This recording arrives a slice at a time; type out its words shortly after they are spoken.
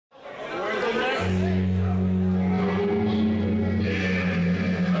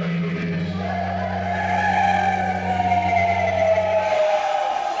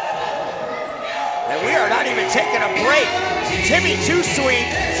taking a break. Timmy Too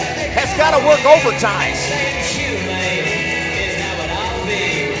Sweet has got to work overtime.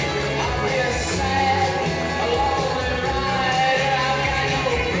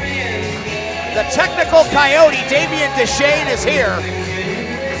 The technical coyote, Damien Deschain, is here.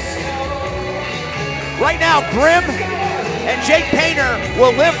 Right now, Grim and Jake Painter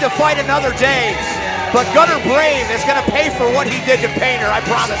will live to fight another day, but Gunner Brave is going to pay for what he did to Painter, I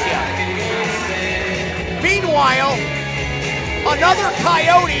promise you. Meanwhile, another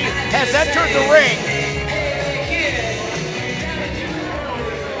coyote has entered the ring.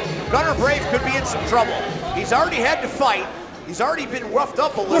 Gunner Brave could be in some trouble. He's already had to fight. He's already been roughed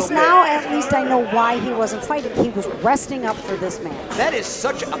up a little bit. Yes, now at least I know why he wasn't fighting. He was resting up for this match. That is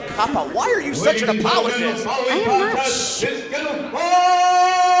such a cop-out. Why are you such an apologist? I am not.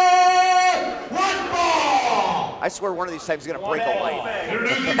 I swear one of these times he's going to break a light.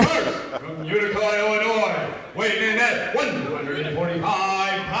 Introducing first, from Utica, Illinois, weighing in at 145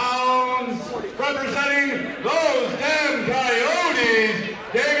 pounds, representing those damn coyotes,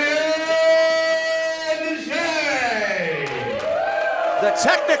 Damien Deschain. The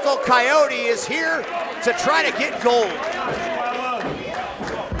technical coyote is here to try to get gold.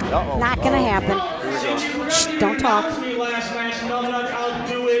 Not going to happen. Shh, don't talk. Last match, I'll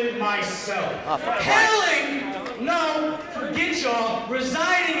do it myself. Hailing, no, forget y'all,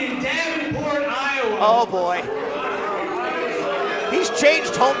 residing in Davenport, Iowa. Oh boy. He's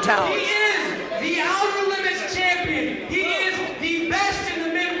changed hometowns. He is the Outer Limits champion. He is the best in the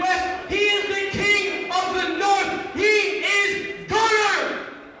Midwest. He is the king of the North. He is Gunner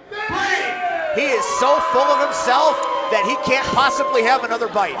Brave. He is so full of himself that he can't possibly have another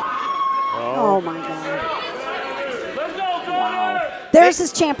bite. Oh my God. Wow. There's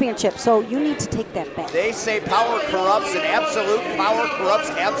his championship, so you need to take that back. They say power corrupts, and absolute power corrupts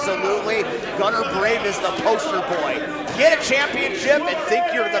absolutely. Gunner Brave is the poster boy. Get a championship and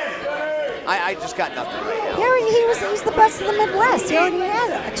think you're the... I just got nothing right now. Yeah, he's the best of the Midwest. He already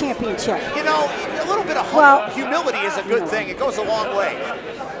had a championship. You know, a little bit of humility is a good thing. It goes a long way.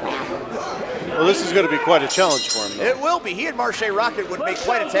 Well, this is going to be quite a challenge for him, though. It will be. He and Marche Rocket would make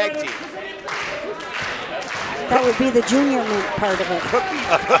quite a tag team. That would be the junior part of it. Cookie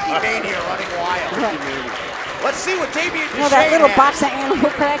Mania running wild. Right. Let's see what Damien Deschain You know that little has. box of animal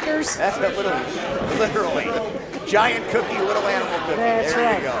crackers? That's a literally. Giant cookie, little animal cookie. That's there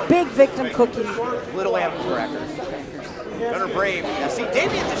right. You go. Big victim cookie. Little animal crackers. Gunner Brave. Now see,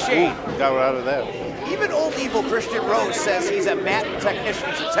 Damien Deschain. Got out of that. Even old evil Christian Rose says he's a mat technician.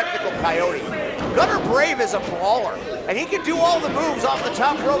 He's a technical coyote. Gunner Brave is a brawler, and he can do all the moves off the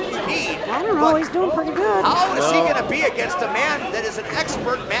top rope you need. I don't know. He's doing pretty good. How is he going to be against a man that is an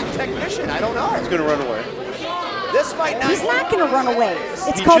expert mat technician? I don't know. He's going to run away. This might not. He's not going to run away.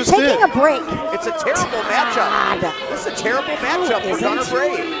 It's called taking a break. It's a terrible matchup. This is a terrible matchup for Gunner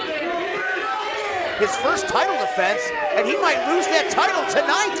Brave. His first title defense, and he might lose that title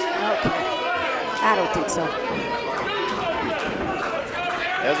tonight. Okay. I don't think so.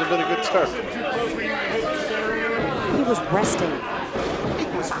 Hasn't been a good start. He was resting.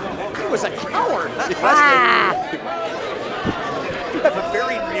 He was a coward, not resting. You have a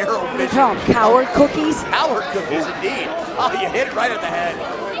very narrow vision. You call them coward cookies? Coward cookies, indeed. Oh, you hit it right in the head.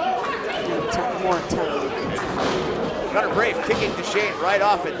 More time. Gunner Brave kicking Deschain right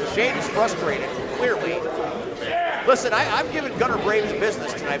off it. Deschain is frustrated, clearly. Listen, I'm giving Gunner Brave the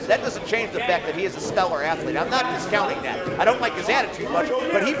business tonight, but that doesn't change the fact that he is a stellar athlete. I'm not discounting that. I don't like his attitude much,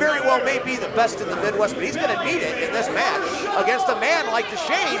 but he very well may be the best in the Midwest, but he's going to need it in this match against a man like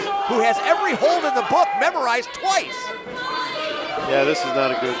Deschain, who has every hold in the book memorized twice. Yeah, this is not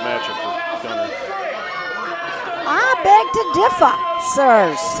a good matchup for Gunner. I beg to differ,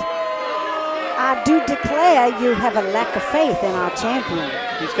 sirs. I do declare you have a lack of faith in our champion.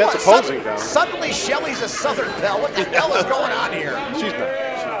 He's got the posing down. Suddenly Shelly's a Southern belle. What the hell is going on here? She's not.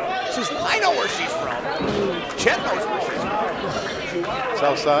 I know where she's from. Chet knows where she's from.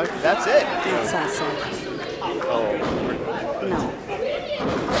 South side? That's it. That's awesome. Oh. No.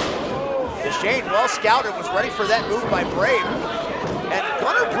 Deschain, well scouted, was ready for that move by Brave. And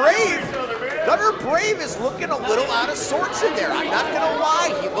Gunner Brave is looking a little out of sorts in there. I'm not going to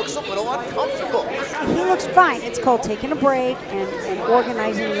lie. He looks a little uncomfortable. He looks fine. It's called taking a break and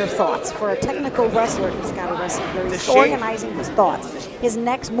organizing your thoughts. For a technical wrestler, he's got to wrestle here. He's organizing his thoughts. His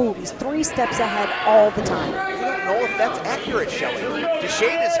next move, he's 3 steps ahead all the time. I don't know if that's accurate, Shelly.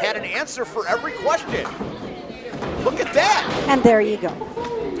 Deschain has had an answer for every question. Look at that. And there you go.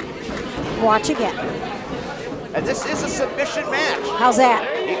 Watch again. And this is a submission match. How's that?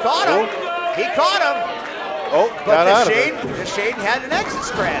 He caught him. He caught him. Oh, but Deschain had an exit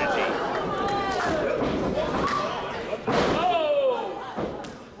strategy.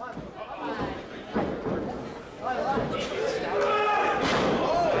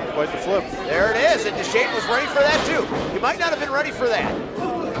 with the flip. There it is, and Deschain was ready for that too. He might not have been ready for that.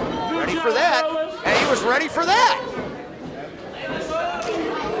 Ready for that, and he was ready for that.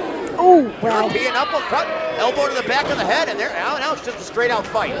 Oh, well. European uppercut, elbow to the back of the head, and there now it's just a straight out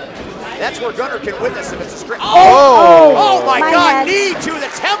fight. That's where Gunnar can win this if it's a straight. Oh my God! head. Knee to the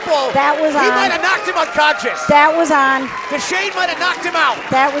temple. That was He on. might have knocked him unconscious. That was on. Deschain might have knocked him out.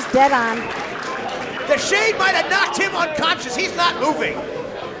 That was dead on. Deschain might have knocked him unconscious. He's not moving.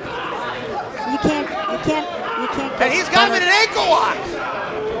 You can't. And he's got him in an ankle lock.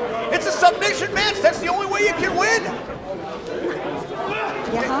 It's a submission match. That's the only way you can win.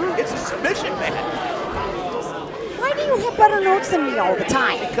 Yeah. It's a submission match. Why do you have better notes than me all the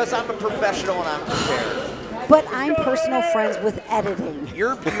time? Because I'm a professional and I'm prepared. But I'm personal friends with editing.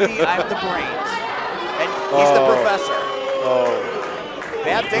 You're beauty, I'm the brains. And he's the professor. Oh.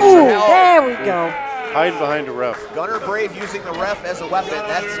 Bad things Ooh, are hell. there we go. Hide behind a ref. Gunnar Brave using the ref as a weapon.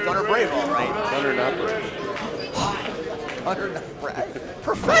 That's Gunnar Brave, all right. Gunnar not brave. Gunnar not Brave.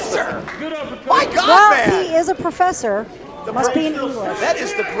 Professor! My God, Well, man! he is a professor. Must be in English. That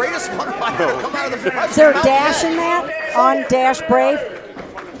is the greatest one-liner to come out of the professor. Is there a mouth dash yet. in that? On dash brave?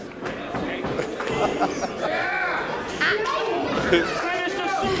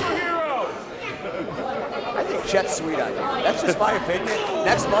 I think Chet's sweet on you. That's just my opinion.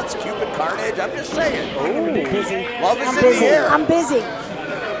 Next month's Cupid Carnage. I'm just saying. I'm busy. Love is I'm in busy. the air. I'm busy.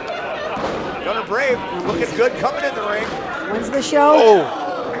 Gunnar Brave looking good coming in the ring. When's the show? Oh.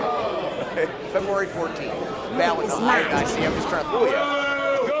 February 14th. Valid. It's I see. I'm just trying to fool you.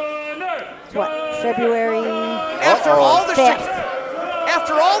 What? February After all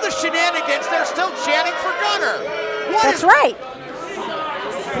the shenanigans, they're still chanting for Gunnar. That's right.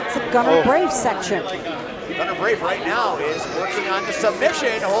 It's the Gunnar Brave section. Gunnar Brave right now is working on the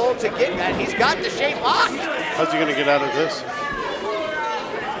submission hold to get that. He's got Deschain locked. How's he going to get out of this?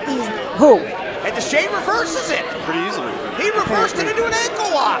 Who? And Deschain reverses it. Pretty easily. He reversed it into an ankle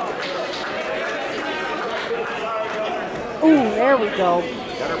lock. Ooh, there we go.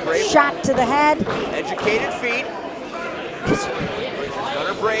 Gunnar Brave. Shot to the head. Educated feet.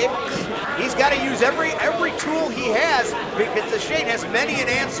 Gunnar Brave. He's got to use every tool he has because Deschain has many an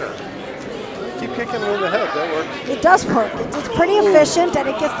answer. Keep kicking him in the head. That works. It does work. It's pretty efficient and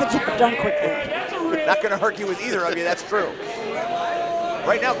it gets the job done quickly. Not going to argue with either of you. That's true.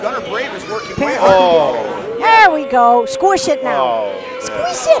 Right now, Gunnar Brave is working Pin. way hard. Oh. There we go. Squish it now. Oh.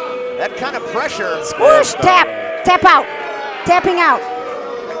 Squish it. That kind of pressure. Squish. Tap. Tap out. Tapping out.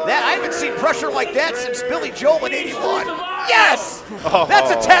 That I haven't seen pressure like that since Billy Joel in '81. Yes!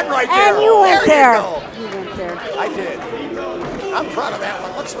 That's a 10 right there. And you went there. You go. You went there. I did. I'm proud of that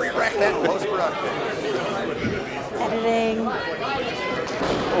one. Let's re-rack that in post-production. Editing.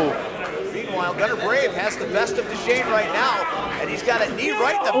 Meanwhile, Gunnar Brave has the best of Deschain right now, and he's got a knee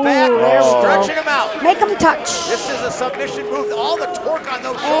right in the back, there we go. stretching him out. Make them touch. This is a submission move. All the torque on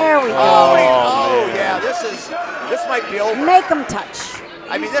those There we shoulders. go. Yeah, this might be over. Make them touch.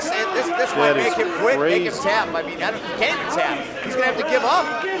 I mean, this might make him quit, make him tap. I mean, he can't even tap. He's gonna have to give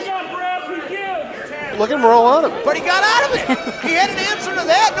up. Look at him roll on him. But he got out of it. He had an answer to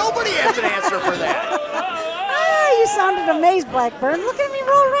that. Nobody has an answer for that. Ah, you sounded amazed, Blackburn. Look at me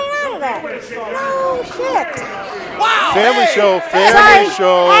roll right out of that. No shit. Wow. Family hey. show. Sorry. Family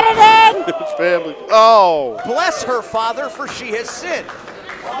show. Editing. Family. Oh. Bless her, Father, for she has sinned.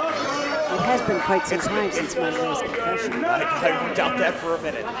 It has been quite some time since my last confession. I don't doubt that for a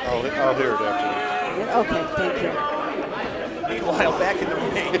minute. I'll hear it after. Okay, thank you. Meanwhile, back in the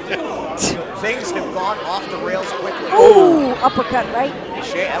ring, things have gone off the rails quickly. Ooh, uppercut, right?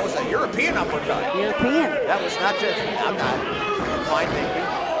 That was a European uppercut. European. That was not just, I'm not. Fine, thank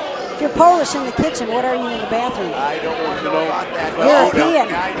you. If you're Polish in the kitchen, what are you in the bathroom? I don't want to know about that. European.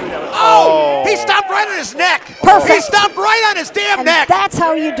 No, I knew that was, oh! He stomped right on his neck. Perfect. He stomped right on his damn And neck. that's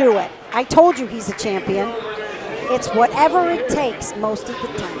how you do it. I told you he's a champion. It's whatever it takes most of the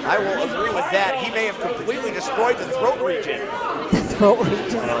time. I will agree with that. He may have completely destroyed the throat region. The throat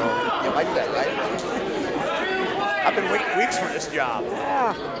region. You like that, right? I've been waiting weeks for this job.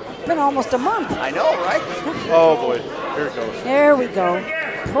 Yeah, it's been almost a month. I know, right? Oh boy. Here it goes. There we go.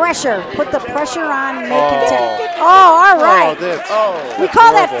 Pressure. Put the pressure on. Make him tap. Oh, all right. We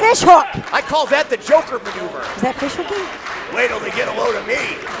call that fish hook. I call that the Joker maneuver. Is that fish hooking? Wait till they get a load of me.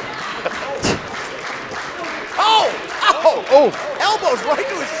 Oh! Elbows right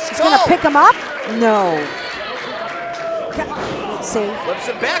to his He's skull. gonna pick him up? No. Let's see. Flips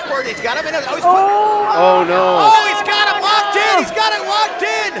him backward. He's got him in. Oh no. Oh, he's got him locked in. He's got it locked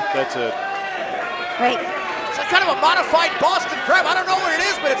in. That's it. Wait. It's a kind of a modified Boston Crab. I don't know what it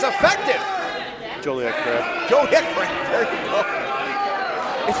is, but it's effective. Joliet crab. Joliet crab. There you go.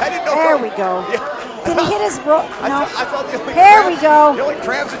 I didn't know. There we go. Yeah. Did he hit his rope? No. I thought the only There crabs, we go. The only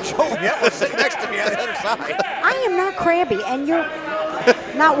crabs and Joe yet was sitting next to me on the other side. I am not crabby, and you're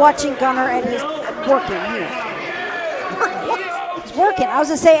not watching Gunner at his working here. He's working. I was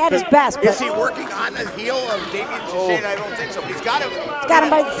going to say at his best. But Is he working on the heel of Damien Deschain? I don't think so. But he's got him. he's got him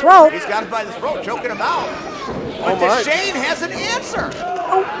by the throat. He's got him by the throat, choking him out. But Deschain has an answer.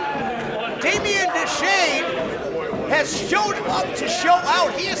 Damien Deschain has showed up to show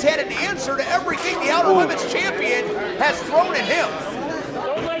out. He has had an answer to everything the Outer Limits champion has thrown at him.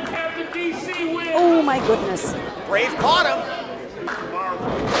 Oh, my goodness. Brave caught him.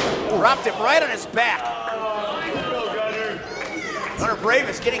 Dropped him right on his back. Gunner Brave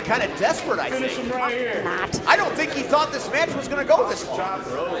is getting kind of desperate, I think. Not. I don't think he thought this match was going to go this long.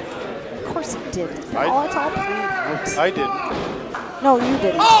 Of course he did. It's all planned. I didn't. No, you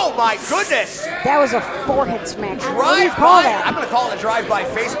didn't. Oh my goodness! That was a forehead smack. What do you call that? I'm going to call it a drive-by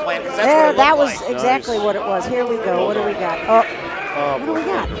faceplant because that's There, what it that looked was like. exactly what it was. Here we go. What do we got? Oh, what do we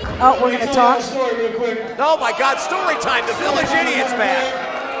got? Oh, we're going to talk. Oh my God, story time. The Village Idiot's back.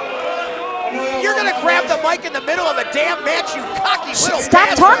 You're going to grab the mic in the middle of a damn match, you cocky little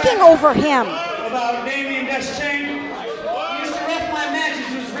Stop bastard. talking over him. About Damien Deschain. He used to ref my matches.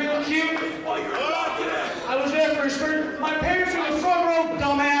 He was real cute. I was there for his first. My parents were in the front row,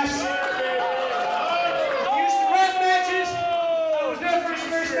 dumbass. He used to ref matches. I was there for his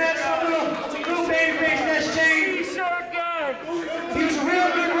first match. Little babyface Deschain. He was a real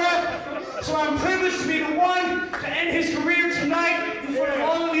good ref. So I'm privileged to be the one to end his career tonight in front of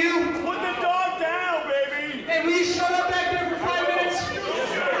all of you. Put the dog down, baby! Hey, will you shut up back there for 5 minutes?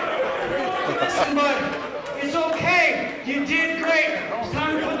 Listen, bud, it's okay. You did great. It's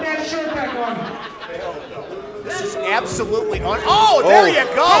time to put that shirt back on. This is absolutely Oh, there you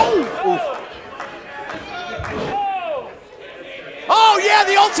go. Oh, yeah,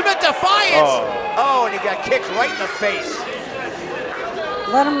 the ultimate defiance. Oh, and he got kicked right in the face.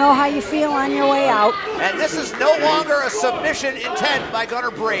 Let him know how you feel on your way out. And this is no longer a submission intent by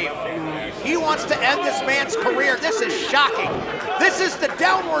Gunner Brave. He wants to end this man's career. This is shocking. This is the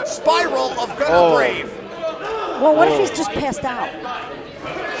downward spiral of Gunner Brave. Well, what if he's just passed out?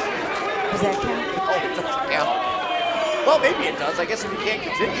 Does that count? Oh, it doesn't count. Well, maybe it does. I guess if he can't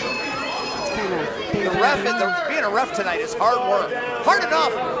continue. It's kind of Being a ref tonight is hard work. Hard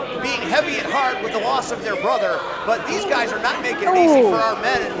enough being heavy and hard with the loss of their brother, but these guys are not making it easy for our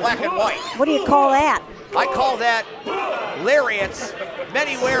men in black and white. What do you call that? I call that lariats,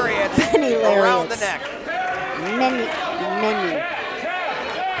 many lariats, Many around the lariats. neck. Many.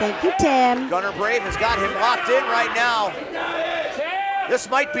 Thank you, Tim. Gunner Brave has got him locked in right now. This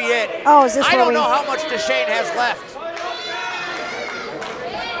might be it. Oh, is this I where don't we... know how much Deschain has left.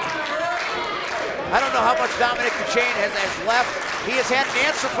 I don't know how much Dominic Deschain has left. He has had an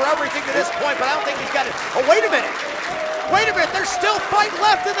answer for everything to this point, but I don't think he's got it. Oh, wait a minute. Wait a minute. There's still fight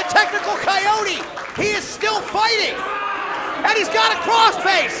left in the technical Coyote. He is still fighting. And he's got a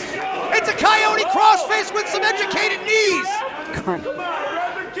crossface. It's a Coyote crossface with some educated knees. Come on,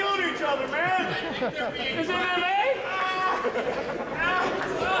 rather killed each other, man. Is it MMA?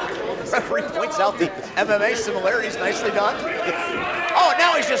 Referee points out the MMA similarities. Nicely done. Oh,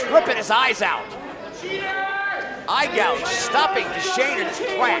 now he's just ripping his eyes out. Eye gouge, stopping Deschain in his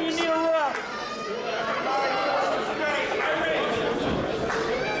tracks.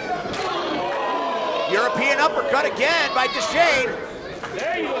 European uppercut again by Deschain.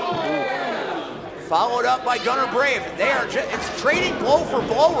 Followed up by Gunner Brave. It's trading blow for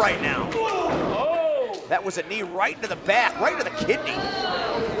blow right now. That was a knee right into the back, right into the kidney.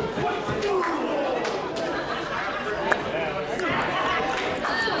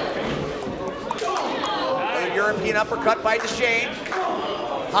 Another European uppercut by Deschain.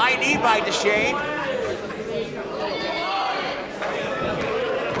 High knee by Deschain.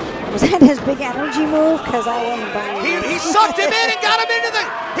 Was that his big energy move? Because I wasn't buying it. He sucked him in and got him into the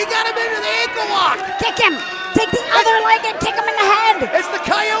ankle lock. Kick him! Take the other leg and kick him in the head! It's the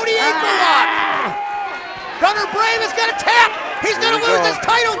Coyote ankle lock. Gunner Brave is gonna tap. He's gonna lose his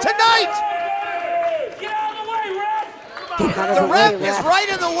title tonight. Get out of the way, ref! Get out of The the way, ref is right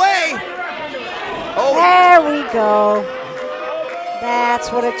in the way. Oh, There we go.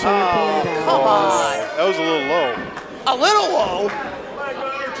 That's what a champion does. come on. That was a little low. A little low.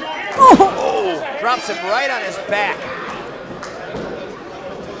 Oh, Drops him right on his back.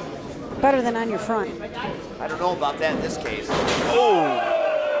 better than on your front. I don't know about that in this case.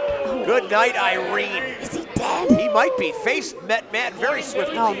 Oh. Good night, Irene. Is he dead? He might be. Face met Matt very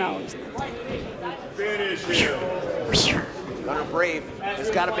swiftly. Oh, no. Finish him. Gunner Brave has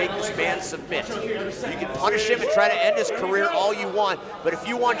got to make this man submit. You can punish him and try to end his career all you want, but if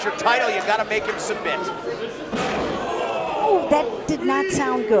you want your title, you got to make him submit. Oh, that did not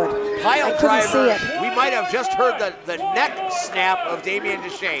sound good. Pile I couldn't driver. see it. We might have just heard the neck snap of Damien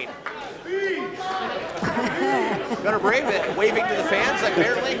Deschain. Gunner Brave waving to the fans,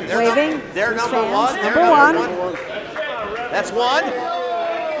 apparently. Waving. They're number fans. one. They're Number one. That's one.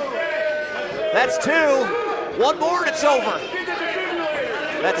 That's two. One more and it's over.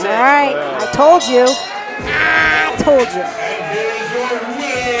 That's it. All right, I told you. I told you. And here's your winner,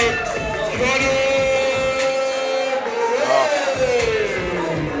 Gunner Brave.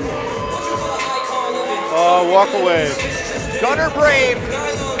 Oh, walk away. Gunner Brave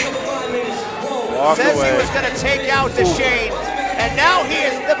Walk says away. he was going to take out Deschain, and now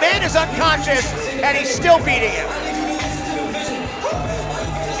the man is unconscious, and he's still beating him.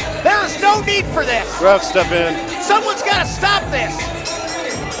 There is no need for this. Ref, step in. Someone's got to stop this.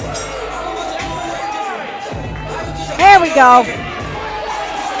 There we go.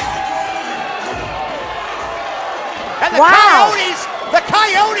 And Wow. the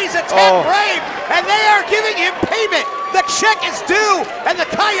Coyotes attack Brave, and they are giving him payment. The check is due, and the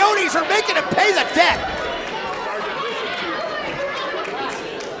Coyotes are making him pay the debt.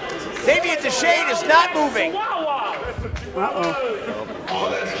 Damien Deschain is not moving. Oh,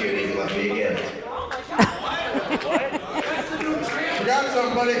 that's cute. He left me again. Forgot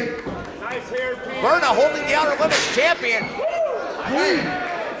somebody. Nice hair, Pete. Berna holding the Outer Limits champion. Hey,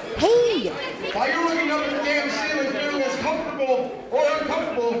 Hey, while you're looking up at the damn ceiling, feeling as comfortable or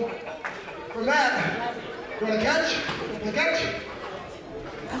uncomfortable from that, you want to catch? You want to catch?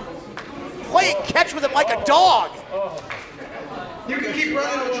 Playing catch with him like a dog. You can keep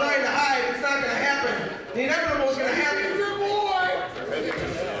running and trying to hide. It's not going to happen. The inevitable is going to happen. Good boy.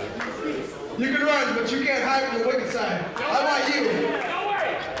 You can run, but you can't hide from the wicked side. I want you.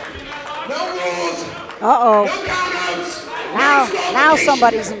 No rules. uh-oh. No countouts. Now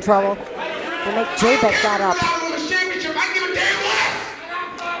somebody's in trouble. They make J-Bet got up. I win the championship. I give a damn less.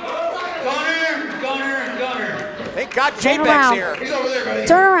 Gunner. Thank God Turn J-Beck's around. here. He's over there, buddy.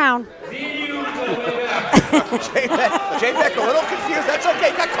 Turn around. Me and you go way back. J-Beck a little confused. That's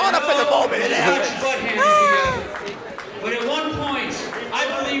okay. Got caught up in the moment. It Got happened. your butt handed to you. But at one point, I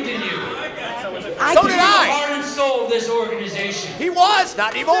believed in you. So did You were the I. heart and soul of this organization. He was,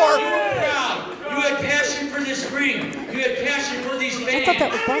 not You anymore. were proud. You had passion for this ring. You had passion for these I fans. thought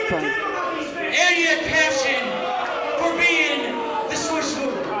that was Blackburn. And you had passion for being the Swiss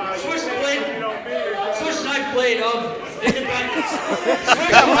knife blade of independence.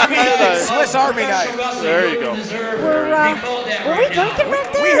 Swiss Army knife. There you go. Were we drinking right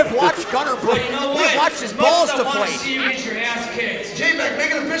there? We have watched Gunner Brave. You know We have what? watched his Much balls as I want to deflate. see you get your ass kicked. J-Beck,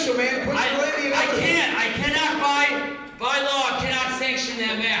 make it official, man. Put your lady in I can't. I cannot by law cannot sanction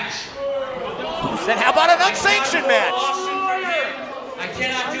that match. Then how about an unsanctioned match? I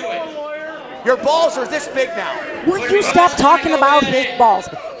cannot do it. Your balls are this big now. Would you stop talking about his balls?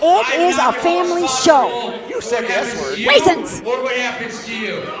 It is a family show. You said the S word. Raisins. Or what happens to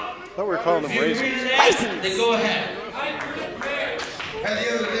you. I thought we were calling them If you agree raisins. to that, Raisins. then go ahead. At the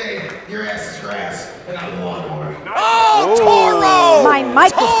end of the day, your ass is grass, and I'm the lawnmower. Oh, Toro! My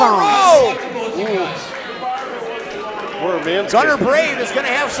microphone. Toro! To both you guys. We're a man's Gunner Brave is going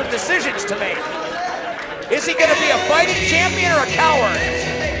to have some decisions to make. Is he going to be a fighting champion or a coward?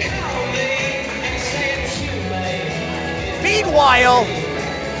 Meanwhile,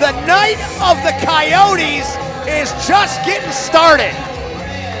 the night of the Coyotes is just getting started.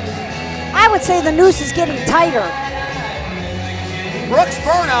 I would say the noose is getting tighter. Brooks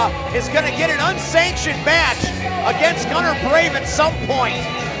Berna is going to get an unsanctioned match against Gunner Brave at some point.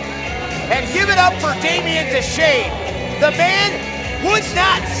 And give it up for Damien Deschain. The man would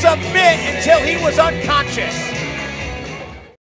not submit until he was unconscious.